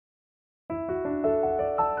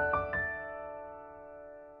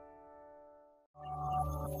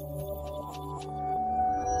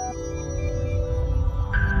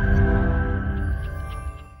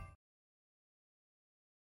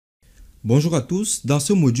Bonjour à tous, dans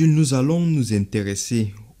ce module nous allons nous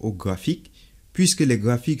intéresser aux graphiques puisque les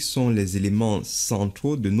graphiques sont les éléments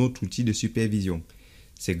centraux de notre outil de supervision.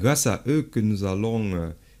 C'est grâce à eux que nous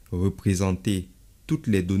allons représenter toutes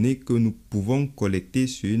les données que nous pouvons collecter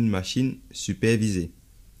sur une machine supervisée.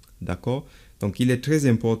 D'accord? Donc il est très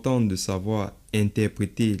important de savoir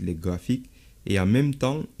interpréter les graphiques et en même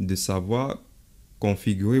temps de savoir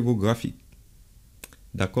configurer vos graphiques.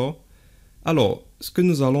 D'accord? Alors, ce que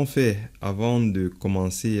nous allons faire avant de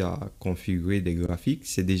commencer à configurer des graphiques,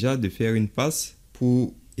 c'est déjà de faire une passe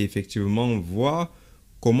pour effectivement voir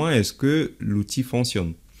comment est-ce que l'outil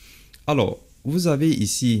fonctionne. Alors, vous avez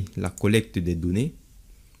ici la collecte des données.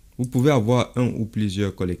 Vous pouvez avoir un ou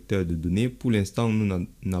plusieurs collecteurs de données. Pour l'instant, nous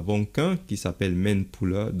n'avons qu'un qui s'appelle main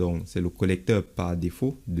puller, donc c'est le collecteur par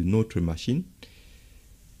défaut de notre machine.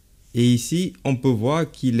 Et ici, on peut voir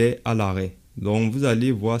qu'il est à l'arrêt. Donc, vous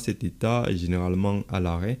allez voir cet état généralement à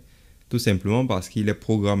l'arrêt, tout simplement parce qu'il est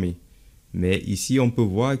programmé. Mais ici, on peut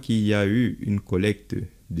voir qu'il y a eu une collecte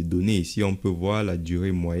de données. Ici, on peut voir la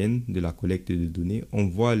durée moyenne de la collecte de données. On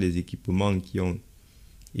voit les équipements qui ont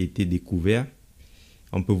été découverts.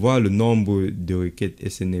 On peut voir le nombre de requêtes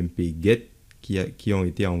SNMP get qui ont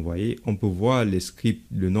été envoyées. On peut voir les scripts,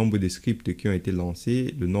 le nombre de scripts qui ont été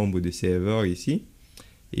lancés, le nombre de serveurs ici.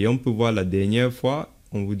 Et on peut voir la dernière fois.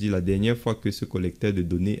 On vous dit la dernière fois que ce collecteur de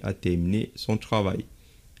données a terminé son travail.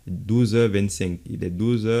 12h25, il est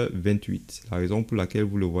 12h28. C'est la raison pour laquelle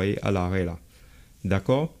vous le voyez à l'arrêt là.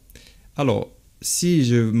 D'accord? Alors, si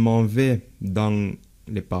je m'en vais dans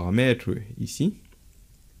les paramètres ici,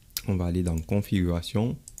 on va aller dans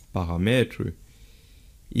configuration, paramètres.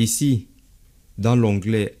 Ici, dans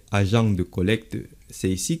l'onglet agent de collecte,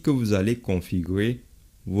 c'est ici que vous allez configurer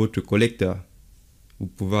votre collecteur. Vous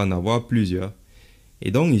pouvez en avoir plusieurs. Et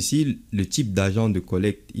donc ici, le type d'agent de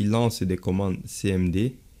collecte, il lance des commandes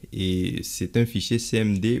cmd et c'est un fichier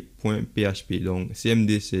cmd.php. Donc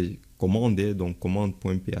cmd c'est commande, donc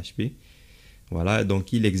commande.php. Voilà,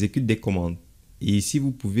 donc il exécute des commandes. Et ici, vous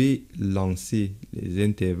pouvez lancer les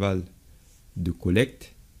intervalles de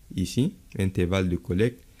collecte, ici, intervalles de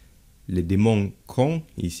collecte, les démons cron,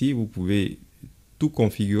 ici, vous pouvez tout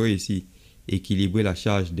configurer ici, équilibrer la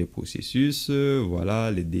charge des processus, voilà,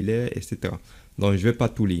 les délais, etc. Donc, je ne vais pas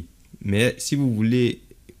tout lire. Mais si vous voulez,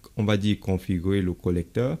 on va dire, configurer le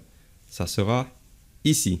collecteur, ça sera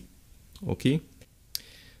ici. OK?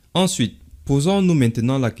 Ensuite, posons-nous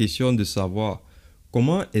maintenant la question de savoir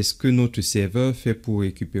comment est-ce que notre serveur fait pour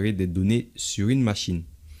récupérer des données sur une machine.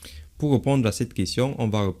 Pour répondre à cette question, on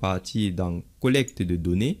va repartir dans collecte de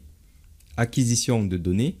données, acquisition de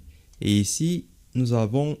données. Et ici, nous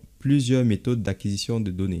avons plusieurs méthodes d'acquisition de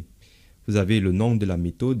données. Vous avez le nom de la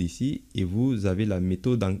méthode ici et vous avez la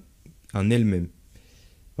méthode en elle-même.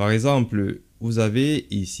 Par exemple, vous avez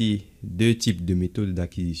ici deux types de méthodes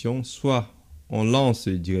d'acquisition. Soit on lance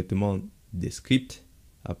directement des scripts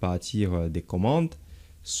à partir des commandes,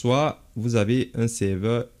 soit vous avez un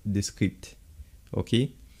serveur de scripts. OK?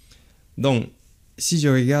 Donc, si je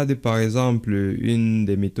regarde par exemple une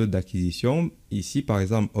des méthodes d'acquisition, ici par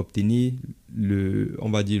exemple obtenir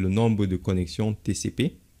on va dire le nombre de connexions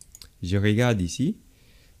TCP. Je regarde ici,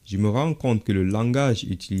 je me rends compte que le langage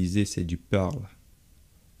utilisé, c'est du Perl.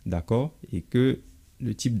 D'accord? Et que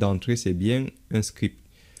le type d'entrée, c'est bien un script.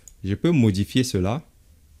 Je peux modifier cela,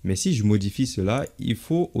 mais si je modifie cela, il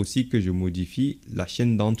faut aussi que je modifie la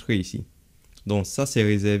chaîne d'entrée ici. Donc ça, c'est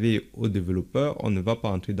réservé aux développeurs. On ne va pas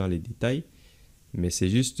entrer dans les détails, mais c'est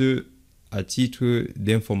juste à titre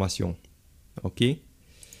d'information. OK?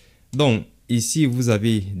 Donc, ici, vous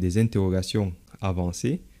avez des interrogations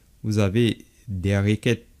avancées. Vous avez des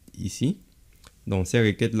requêtes ici. Donc, ces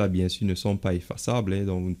requêtes-là, bien sûr, ne sont pas effaçables, hein,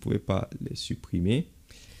 donc vous ne pouvez pas les supprimer.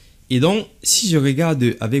 Et donc, si je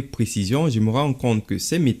regarde avec précision, je me rends compte que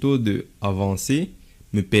ces méthodes avancées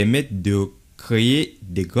me permettent de créer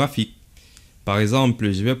des graphiques. Par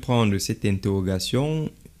exemple, je vais prendre cette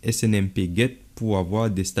interrogation SNMP get pour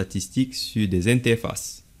avoir des statistiques sur des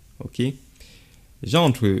interfaces. OK?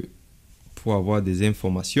 J'entre pour avoir des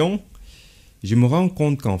informations. Je me rends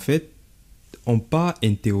compte qu'en fait, on peut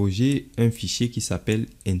interroger un fichier qui s'appelle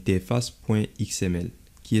interface.xml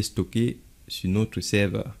qui est stocké sur notre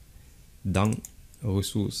serveur dans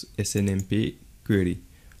ressources SNMP query.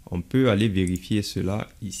 On peut aller vérifier cela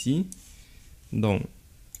ici. Donc,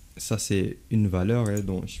 ça c'est une valeur. Hein,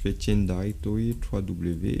 donc, je fais change directory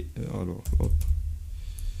 3w. Alors, hop,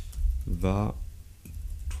 va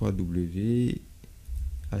 3w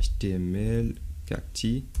html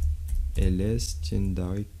cacti ls change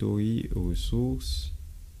directory ressources.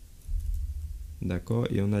 D'accord,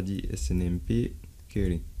 et on a dit snmp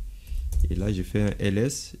query. Et là, je fais un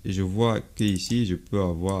ls. Et je vois que ici, je peux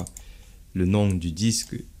avoir le nom du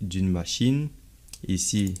disque d'une machine.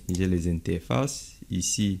 Ici, j'ai les interfaces.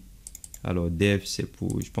 Ici, alors dev, c'est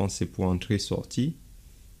pour, je pense, c'est pour entrée sortie.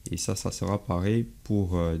 Et ça sera pareil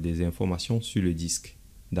pour des informations sur le disque.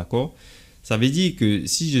 D'accord? Ça veut dire que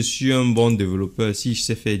si je suis un bon développeur, si je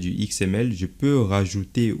sais faire du XML, je peux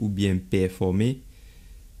rajouter ou bien performer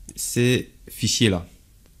ces fichiers-là.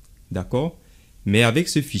 D'accord? Mais avec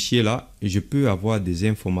ce fichier-là, je peux avoir des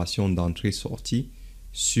informations d'entrée-sortie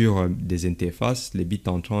sur des interfaces, les bits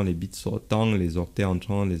entrants, les bits sortants, les octets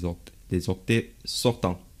entrants, les octets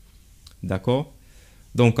sortants. D'accord?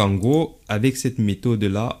 Donc, en gros, avec cette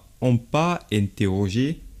méthode-là, on peut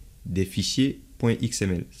interroger des fichiers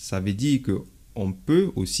 .xml. Ça veut dire qu'on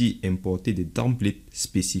peut aussi importer des templates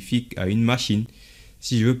spécifiques à une machine.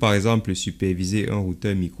 Si je veux, par exemple, superviser un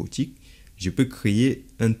routeur microtique, je peux créer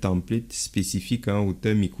un template spécifique à un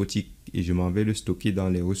routeur microtique et je m'en vais le stocker dans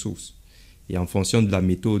les ressources. Et en fonction de la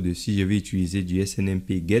méthode, si je vais utiliser du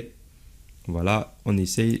SNMP get, voilà, on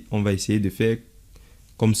va essayer de faire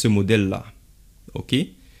comme ce modèle-là. OK?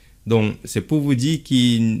 Donc, c'est pour vous dire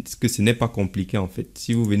que ce n'est pas compliqué en fait.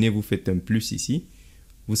 Si vous venez, vous faites un plus ici,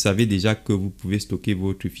 vous savez déjà que vous pouvez stocker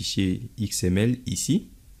votre fichier XML ici.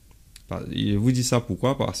 Je vous dis ça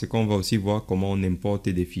pourquoi? Parce qu'on va aussi voir comment on importe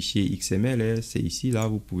des fichiers XML. C'est ici, là,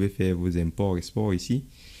 vous pouvez faire vos imports, exports ici.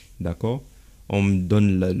 D'accord? On me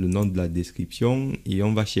donne le nom de la description et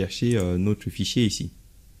on va chercher notre fichier ici.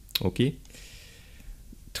 OK?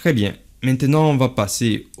 Très bien. Maintenant, on va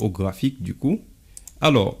passer au graphique du coup.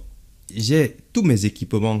 Alors, j'ai tous mes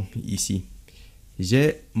équipements ici.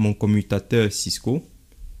 J'ai mon commutateur Cisco.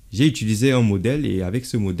 J'ai utilisé un modèle et avec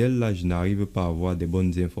ce modèle-là, je n'arrive pas à avoir des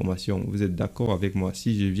bonnes informations. Vous êtes d'accord avec moi?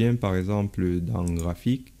 Si je viens par exemple dans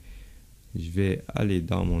graphique, je vais aller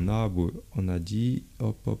dans mon arbre. On a dit,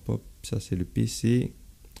 hop, hop, hop, ça c'est le PC.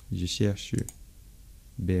 Je cherche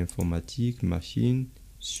baie informatique, machine,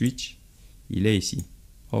 switch. Il est ici.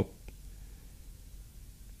 Hop.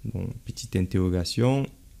 Donc, petite interrogation.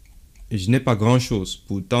 Je n'ai pas grand chose.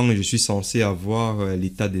 Pourtant, je suis censé avoir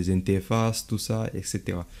l'état des interfaces, tout ça,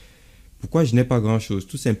 etc. Pourquoi je n'ai pas grand chose?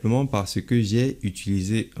 Tout simplement parce que j'ai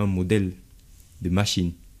utilisé un modèle de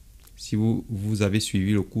machine. Si vous avez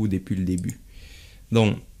suivi le cours depuis le début.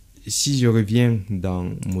 Donc, si je reviens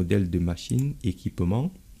dans modèle de machine,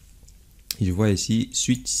 équipement, je vois ici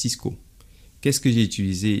suite Cisco. Qu'est-ce que j'ai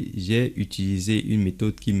utilisé? J'ai utilisé une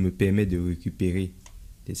méthode qui me permet de récupérer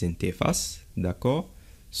des interfaces, d'accord?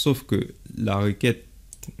 Sauf que la requête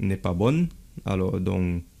n'est pas bonne. Alors,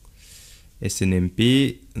 donc,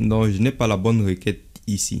 SNMP, donc je n'ai pas la bonne requête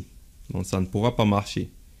ici. Donc, ça ne pourra pas marcher.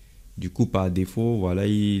 Du coup, par défaut, voilà,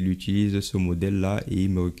 il utilise ce modèle-là et il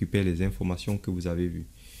me récupère les informations que vous avez vues.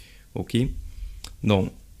 OK?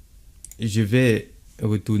 Donc, je vais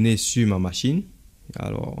retourner sur ma machine.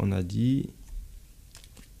 Alors, on a dit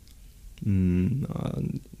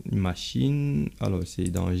machine. Alors, c'est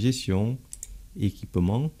dans gestion,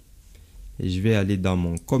 équipement. Et je vais aller dans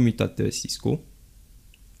mon commutateur Cisco.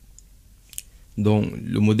 Donc,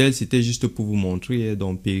 le modèle, c'était juste pour vous montrer.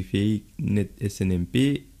 Donc, périphérique, net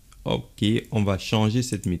SNMP. OK, on va changer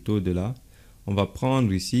cette méthode-là. On va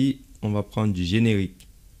prendre ici, on va prendre du générique.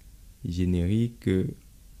 Générique,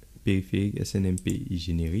 périphérique, SNMP,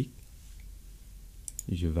 générique.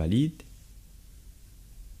 Je valide.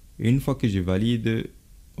 Une fois que je valide,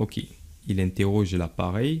 OK, il interroge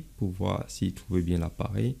l'appareil pour voir s'il trouve bien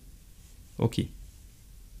l'appareil. OK.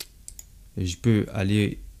 Je peux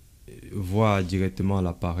aller voir directement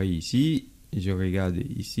l'appareil ici. Je regarde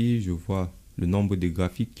ici, je vois le nombre de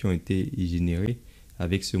graphiques qui ont été générés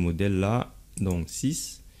avec ce modèle-là, donc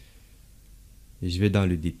 6. Je vais dans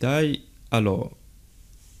le détail. Alors,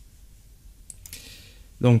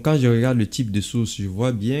 donc quand je regarde le type de source, je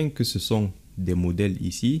vois bien que ce sont des modèles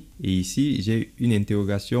ici. Et ici, j'ai une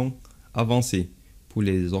interrogation avancée pour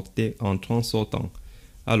les octets entrants sortants.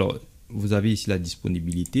 Alors, vous avez ici la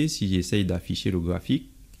disponibilité. Si j'essaye d'afficher le graphique,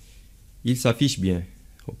 il s'affiche bien.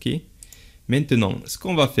 OK. Maintenant, ce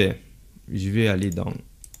qu'on va faire, je vais aller dans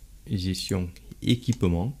gestion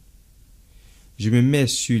équipement. Je me mets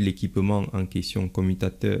sur l'équipement en question,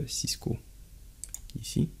 commutateur Cisco.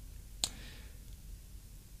 Ici.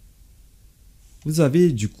 Vous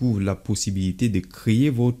avez du coup la possibilité de créer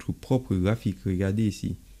votre propre graphique. Regardez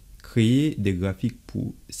ici. Créer des graphiques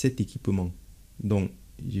pour cet équipement. Donc,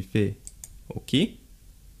 je fais OK. Et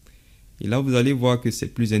là, vous allez voir que c'est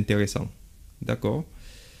plus intéressant. D'accord?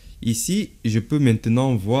 Ici, je peux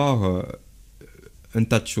maintenant voir un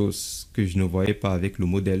tas de choses que je ne voyais pas avec le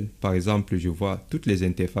modèle. Par exemple, je vois toutes les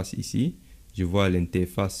interfaces ici. Je vois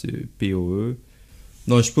l'interface PoE.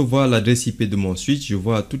 Donc, je peux voir l'adresse IP de mon switch, je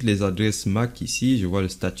vois toutes les adresses MAC ici, je vois le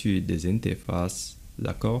statut des interfaces,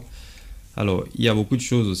 d'accord? Alors, il y a beaucoup de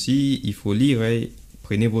choses aussi, il faut lire, et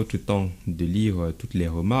prenez votre temps de lire toutes les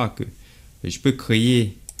remarques. Je peux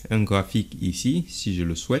créer un graphique ici, si je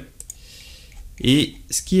le souhaite. Et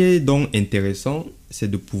ce qui est donc intéressant, c'est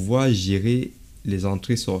de pouvoir gérer les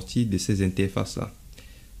entrées-sorties de ces interfaces-là.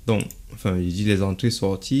 Donc, enfin, je dis les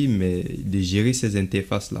entrées-sorties, mais de gérer ces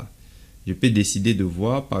interfaces-là. Je peux décider de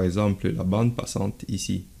voir, par exemple, la bande passante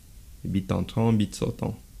ici. Bit entrant, bit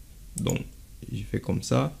sortant. Donc, je fais comme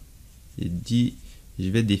ça. Je dis, je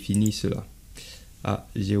vais définir cela. Ah,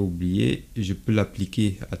 j'ai oublié, je peux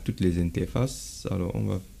l'appliquer à toutes les interfaces. Alors, on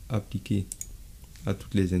va appliquer à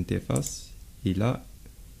toutes les interfaces. Et là,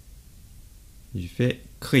 je fais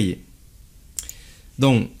créer.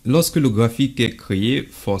 Donc, lorsque le graphique est créé,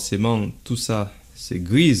 forcément, tout ça se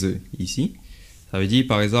grise ici. Ça veut dire,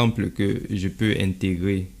 par exemple, que je peux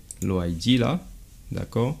intégrer l'OID là,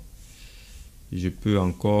 d'accord? Je peux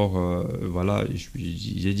encore, voilà,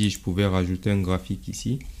 j'ai dit je pouvais rajouter un graphique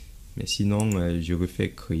ici. Mais sinon, je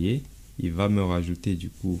refais créer. Il va me rajouter du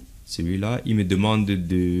coup celui-là. Il me demande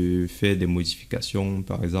de faire des modifications,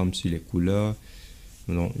 par exemple sur les couleurs.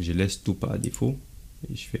 Non, je laisse tout par défaut.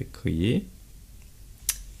 Et je fais créer.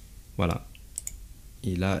 Voilà.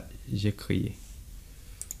 Et là, j'ai créé.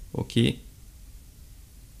 OK.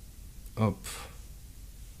 Hop.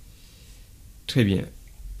 Très bien.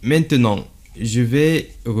 Maintenant, je vais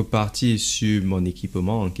repartir sur mon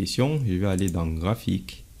équipement en question. Je vais aller dans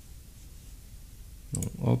graphique. Donc,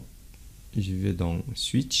 hop. Je vais dans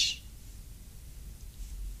switch.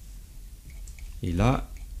 Et là,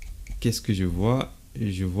 qu'est-ce que je vois?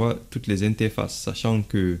 Je vois toutes les interfaces, sachant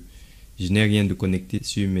que je n'ai rien de connecté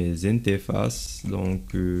sur mes interfaces. Donc,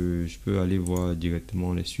 je peux aller voir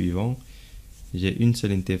directement les suivants. J'ai une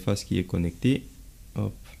seule interface qui est connectée.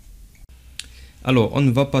 Hop. Alors, on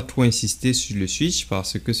ne va pas trop insister sur le switch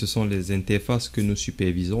parce que ce sont les interfaces que nous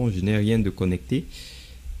supervisons. Je n'ai rien de connecté.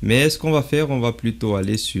 Mais ce qu'on va faire, on va plutôt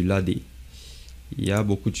aller sur l'AD. Il y a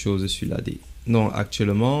beaucoup de choses sur l'AD. Donc,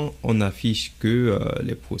 actuellement, on affiche que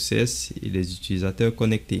les process et les utilisateurs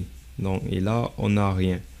connectés. Donc, et là, on n'a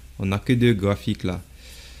rien. On n'a que deux graphiques là.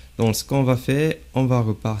 Donc, ce qu'on va faire, on va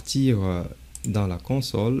repartir dans la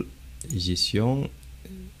console, gestion.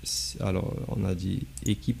 Alors, on a dit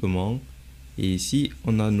équipement. Et ici,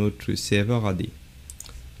 on a notre serveur AD.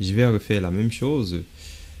 Je vais refaire la même chose.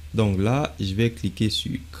 Donc là, je vais cliquer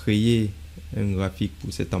sur créer un graphique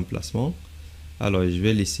pour cet emplacement. Alors, je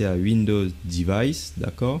vais laisser à Windows Device,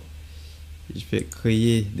 d'accord? Je vais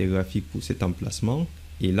créer des graphiques pour cet emplacement.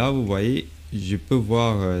 Et là, vous voyez, je peux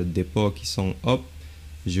voir des ports qui sont up.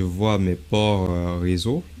 Je vois mes ports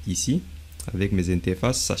réseau ici, avec mes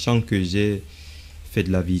interfaces, sachant que j'ai fait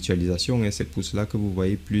de la virtualisation. Et c'est pour cela que vous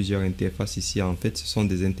voyez plusieurs interfaces ici. En fait, ce sont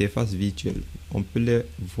des interfaces virtuelles. On peut les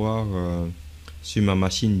voir sur ma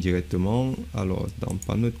machine directement. Alors, dans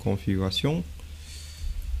panneau de configuration.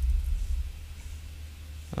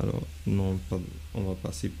 Alors, non, on va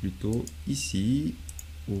passer plutôt ici.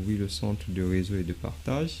 Ouvrir le centre de réseau et de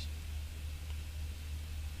partage.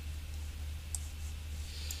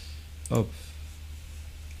 Hop.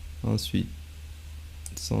 Ensuite,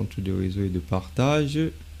 centre de réseau et de partage.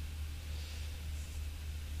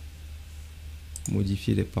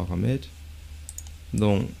 Modifier les paramètres.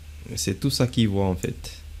 Donc, c'est tout ça qu'il voit en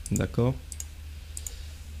fait. D'accord?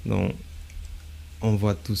 Donc, on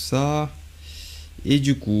voit tout ça. Et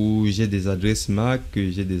du coup, j'ai des adresses MAC,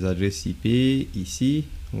 j'ai des adresses IP ici.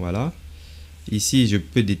 Voilà. Ici, je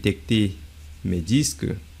peux détecter mes disques.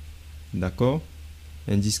 D'accord?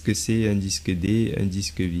 Un disque C, un disque D, un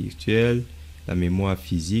disque virtuel, la mémoire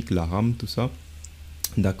physique, la RAM, tout ça.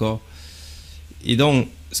 D'accord? Et donc,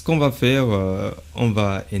 ce qu'on va faire, on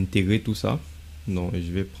va intégrer tout ça. Donc,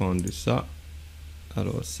 je vais prendre ça.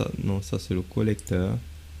 Alors, ça, non, ça c'est le collecteur.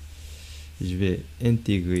 Je vais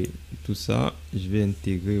intégrer tout ça. Je vais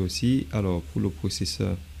intégrer aussi. Alors, pour le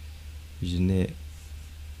processeur,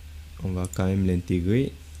 on va quand même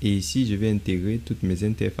l'intégrer. Et ici, je vais intégrer toutes mes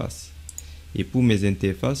interfaces. Et pour mes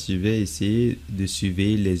interfaces, je vais essayer de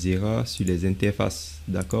surveiller les erreurs sur les interfaces.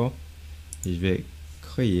 D'accord? Je vais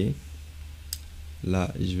créer.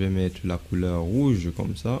 Là, je vais mettre la couleur rouge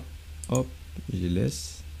comme ça. Hop, je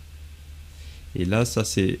laisse. Et là, ça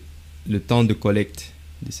c'est le temps de collecte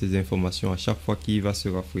de ces informations à chaque fois qu'il va se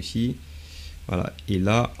rafraîchir. Voilà. Et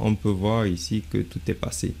là, on peut voir ici que tout est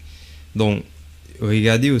passé. Donc,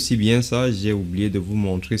 regardez aussi bien ça. J'ai oublié de vous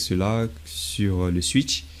montrer cela sur le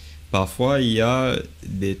switch. Parfois, il y a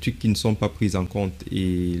des trucs qui ne sont pas pris en compte.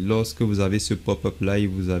 Et lorsque vous avez ce pop-up là, il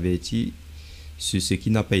vous avertit sur ce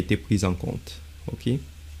qui n'a pas été pris en compte. ok.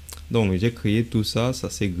 Donc j'ai créé tout ça, ça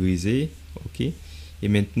s'est grisé, ok. Et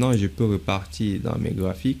maintenant je peux repartir dans mes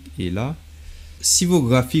graphiques, et là, si vos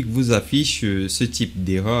graphiques vous affichent ce type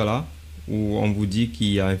d'erreur là, où on vous dit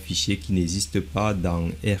qu'il y a un fichier qui n'existe pas dans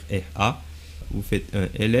RRA, vous faites un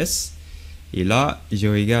ls, et là je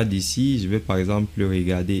regarde ici, je vais par exemple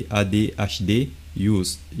regarder ADHD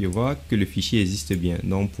use, je vois que le fichier existe bien,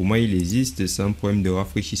 donc pour moi il existe, c'est un problème de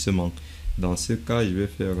rafraîchissement. Dans ce cas, je vais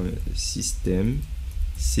faire un système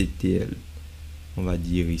ctl, on va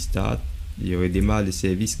dire restart, je redémarre le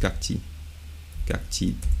service Cacti,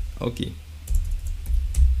 ok,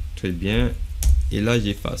 très bien, et là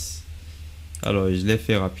j'efface. Alors je l'ai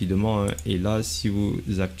fait rapidement, hein, et là si vous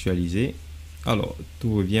actualisez, alors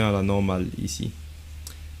tout revient à la normale ici.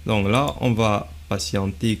 Donc là on va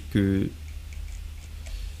patienter que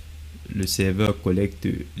le serveur collecte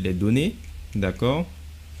les données, d'accord.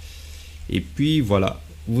 Et puis voilà,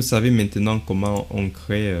 vous savez maintenant comment on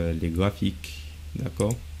crée les graphiques,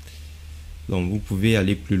 d'accord. Donc vous pouvez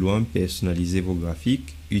aller plus loin, personnaliser vos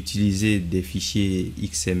graphiques, utiliser des fichiers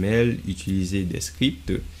XML, utiliser des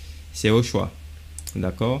scripts, c'est au choix,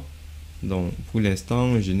 d'accord. Donc pour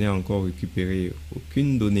l'instant je n'ai encore récupéré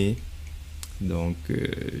aucune donnée, donc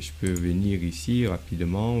je peux venir ici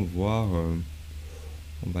rapidement voir,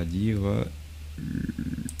 on va dire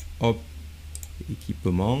hop,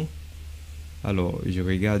 équipements. Alors je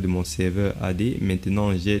regarde mon serveur AD,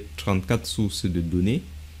 maintenant j'ai 34 sources de données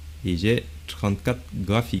et j'ai 34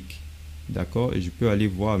 graphiques, d'accord. Je peux aller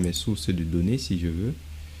voir mes sources de données si je veux.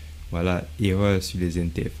 Voilà, erreurs sur les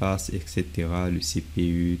interfaces, etc., le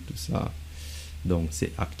CPU, tout ça. Donc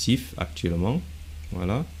c'est actif actuellement,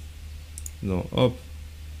 voilà. Donc hop,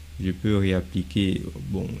 je peux réappliquer,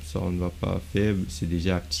 bon ça on ne va pas faire, c'est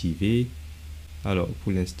déjà activé. Alors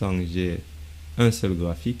pour l'instant j'ai un seul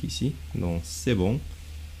graphique ici, donc c'est bon.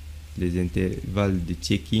 Les intervalles de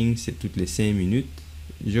checking c'est toutes les 5 minutes.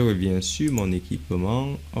 Je reviens sur mon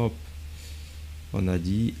équipement, hop, on a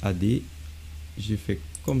dit AD, je fais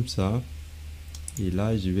comme ça, et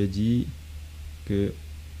là je vais dire que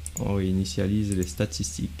on réinitialise les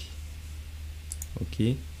statistiques, ok.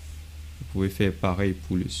 Vous pouvez faire pareil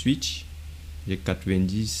pour le switch. J'ai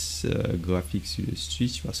 90 graphiques sur le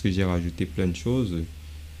switch parce que j'ai rajouté plein de choses.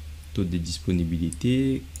 Taux de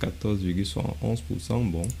disponibilité 14,71%,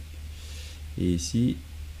 bon. Et ici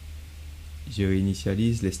je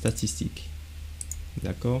réinitialise les statistiques,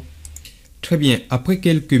 d'accord. Très bien, après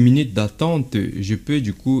quelques minutes d'attente, je peux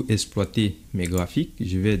du coup exploiter mes graphiques.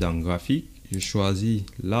 Je vais dans graphiques, je choisis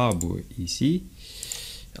l'arbre ici,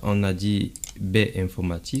 on a dit baie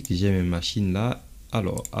informatique, j'ai mes machines là.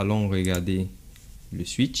 Alors allons regarder le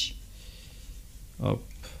switch, hop.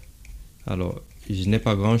 Alors je n'ai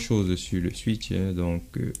pas grand chose sur le switch, hein, donc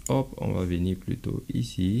hop, on va venir plutôt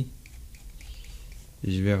ici,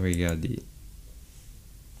 je vais regarder,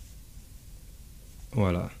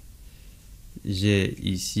 voilà, j'ai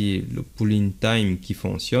ici le pulling time qui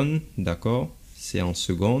fonctionne, d'accord, c'est en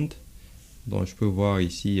secondes, donc je peux voir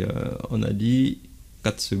ici, on a dit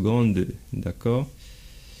 4 secondes, d'accord.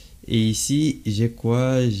 Et ici j'ai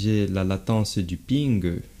quoi, j'ai la latence du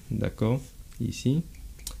ping, d'accord, ici.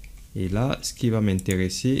 Et là ce qui va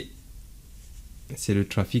m'intéresser c'est le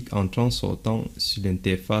trafic entrant sortant sur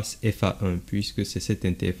l'interface FA1, puisque c'est cette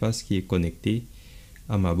interface qui est connectée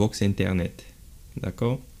à ma box internet,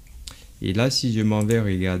 d'accord. Et là si je m'en vais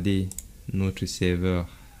regarder notre serveur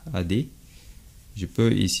AD, je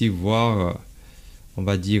peux ici voir on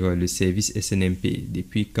va dire le service SNMP,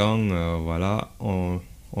 depuis quand voilà on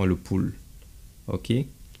le pull, ok.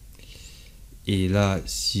 Et là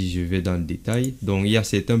si je vais dans le détail, donc il y a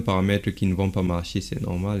certains paramètres qui ne vont pas marcher, c'est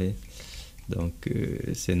normal, hein. Donc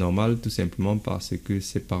c'est normal tout simplement parce que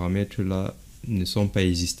ces paramètres là ne sont pas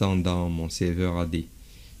existants dans mon serveur AD.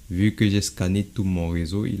 Vu que j'ai scanné tout mon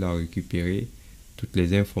réseau, il a récupéré toutes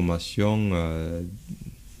les informations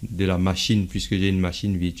de la machine, puisque j'ai une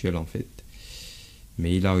machine virtuelle en fait.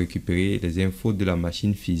 Mais il a récupéré les infos de la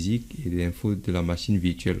machine physique et les infos de la machine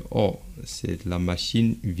virtuelle. Or, c'est la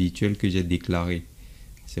machine virtuelle que j'ai déclarée.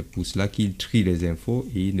 C'est pour cela qu'il trie les infos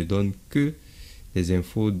et il ne donne que les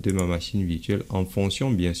infos de ma machine virtuelle en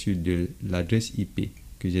fonction bien sûr de l'adresse IP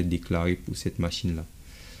que j'ai déclarée pour cette machine-là.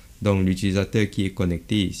 Donc l'utilisateur qui est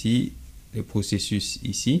connecté ici, le processus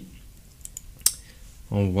ici,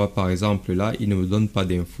 on voit par exemple là, il ne me donne pas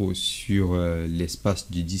d'infos sur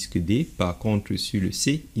l'espace du disque D. Par contre, sur le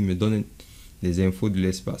C, il me donne les infos de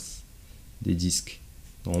l'espace des disques.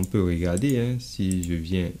 Donc, on peut regarder, hein, si je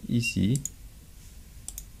viens ici,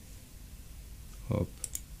 hop,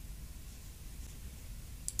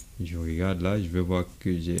 je regarde là, je vais voir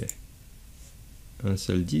que j'ai un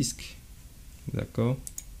seul disque. D'accord,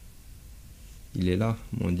 il est là,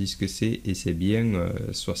 mon disque C, et c'est bien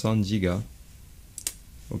 60 Go.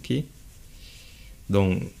 Ok,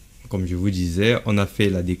 donc comme je vous disais, on a fait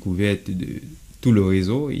la découverte de tout le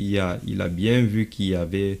réseau. Il a bien vu qu'il y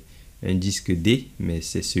avait un disque D, mais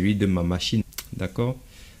c'est celui de ma machine. D'accord,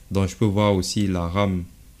 donc je peux voir aussi la RAM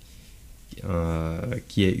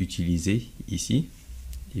qui est utilisée ici,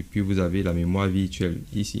 et puis vous avez la mémoire virtuelle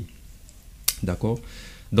ici. D'accord,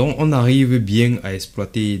 donc on arrive bien à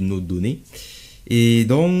exploiter nos données. Et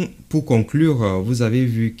donc pour conclure, vous avez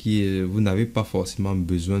vu que vous n'avez pas forcément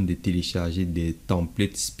besoin de télécharger des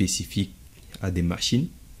templates spécifiques à des machines.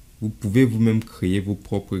 Vous pouvez vous-même créer vos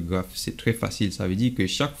propres graphes. C'est très facile. Ça veut dire que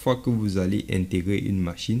chaque fois que vous allez intégrer une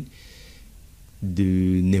machine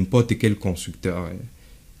de n'importe quel constructeur,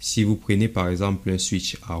 si vous prenez par exemple un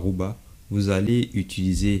switch Aruba, vous allez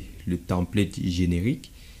utiliser le template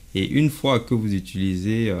générique. Et une fois que vous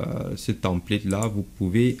utilisez ce template là, vous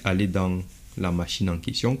pouvez aller dans la machine en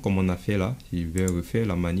question, comme on a fait là. Je vais refaire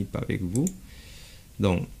la manip avec vous.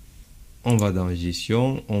 Donc on va dans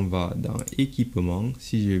gestion, on va dans équipements.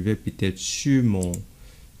 Si je vais peut-être sur mon,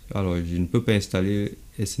 alors je ne peux pas installer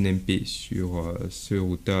SNMP sur ce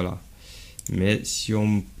routeur là, mais si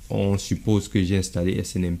on suppose que j'ai installé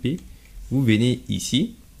SNMP, vous venez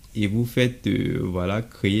ici et vous faites voilà,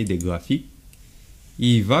 créer des graphiques.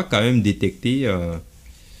 Il va quand même détecter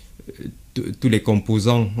tous les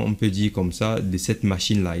composants, on peut dire comme ça, de cette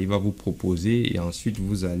machine là. Il va vous proposer et ensuite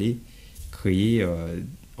vous allez créer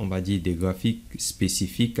on va dire des graphiques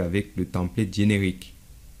spécifiques avec le template générique.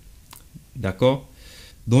 D'accord,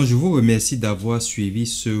 donc je vous remercie d'avoir suivi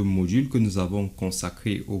ce module que nous avons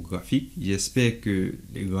consacré aux graphiques. J'espère que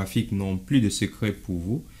les graphiques n'ont plus de secret pour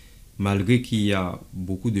vous, malgré qu'il y a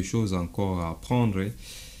beaucoup de choses encore à apprendre,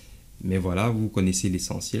 mais voilà, vous connaissez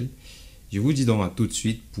l'essentiel. Je vous dis donc à tout de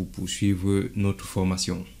suite pour poursuivre notre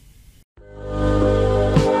formation.